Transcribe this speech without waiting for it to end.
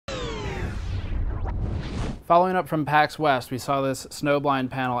Following up from PAX West, we saw this Snowblind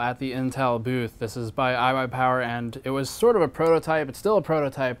panel at the Intel booth. This is by iWiPower, and it was sort of a prototype. It's still a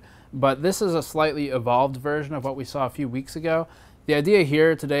prototype, but this is a slightly evolved version of what we saw a few weeks ago. The idea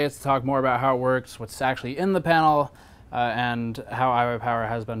here today is to talk more about how it works, what's actually in the panel, and how iWiPower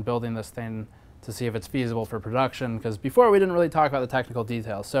has been building this thing to see if it's feasible for production, because before we didn't really talk about the technical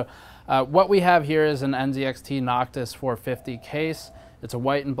details. So what we have here is an Nzxt Noctis 450 case. It's a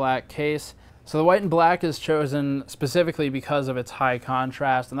white and black case. So the white and black is chosen specifically because of its high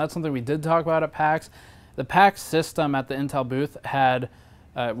contrast, and that's something we did talk about at PAX. The PAX system at the Intel booth had,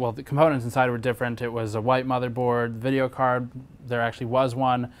 well, the components inside were different. It was a white motherboard, video card, there actually was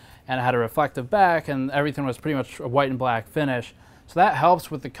one, and it had a reflective back, and everything was pretty much a white and black finish. So that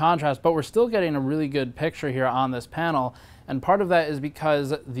helps with the contrast, but we're still getting a really good picture here on this panel, and part of that is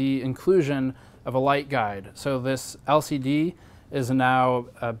because the inclusion of a light guide. So this LCD is now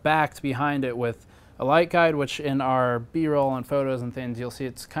backed behind it with a light guide, which in our B-roll and photos and things, you'll see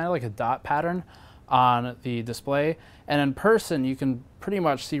it's kind of like a dot pattern on the display. And in person, you can pretty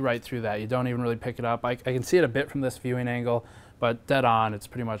much see right through that. You don't even really pick it up. I can see it a bit from this viewing angle, but dead on, it's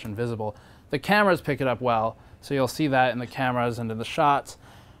pretty much invisible. The cameras pick it up well, so you'll see that in the cameras and in the shots.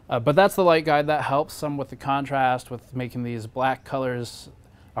 But that's the light guide. That helps some with the contrast, with making these black colors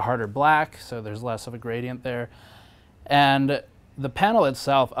a harder black, so there's less of a gradient there. And the panel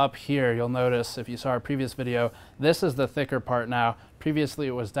itself up here, you'll notice if you saw our previous video, this is the thicker part now. Previously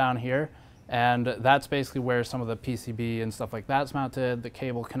it was down here, and that's basically where some of the PCB and stuff like that's mounted. The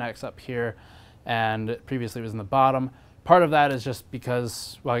cable connects up here, and previously it was in the bottom. Part of that is just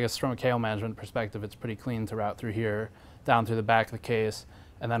because, well, I guess from a cable management perspective, it's pretty clean to route through here, down through the back of the case,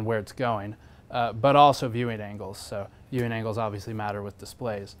 and then where it's going. But also viewing angles, so viewing angles obviously matter with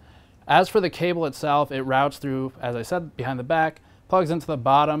displays. As for the cable itself, it routes through, as I said, behind the back, plugs into the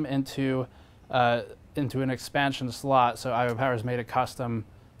bottom into an expansion slot. So iWiPower has made a custom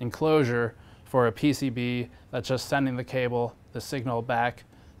enclosure for a PCB that's just sending the cable, the signal back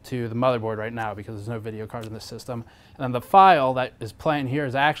to the motherboard right now because there's no video card in the system. And then the file that is playing here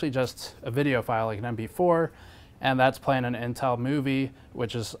is actually just a video file like an MP4, and that's playing an Intel movie,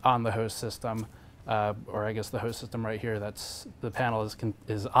 which is on the host system. Or I guess the host system right here, that's the panel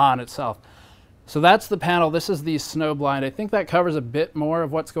is on itself. So that's the panel. This is the Snowblind. I think that covers a bit more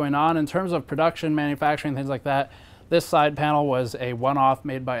of what's going on in terms of production, manufacturing, things like that. This side panel was a one-off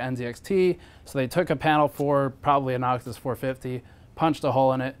made by Nzxt. So they took a panel for probably a Noctis 450, punched a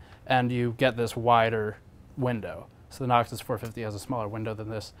hole in it, and you get this wider window. So the Noctis 450 has a smaller window than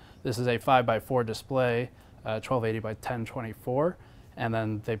this. This is a 5x4 display, 1280 by 1024, and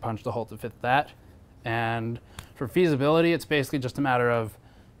then they punched a hole to fit that. And for feasibility, it's basically just a matter of,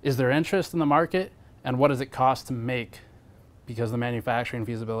 is there interest in the market, and what does it cost to make? Because the manufacturing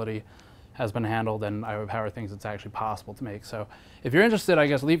feasibility has been handled, and iWiPower thinks it's actually possible to make. So if you're interested, I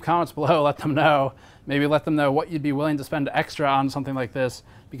guess leave comments below, let them know. Maybe let them know what you'd be willing to spend extra on something like this,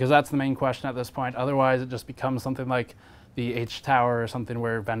 because that's the main question at this point. Otherwise, it just becomes something like the H-Tower or something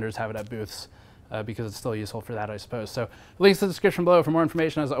where vendors have it at booths. Because it's still useful for that, I suppose. So links in the description below for more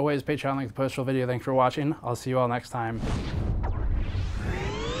information. As always, Patreon link, the post video. Thanks for watching. I'll see you all next time.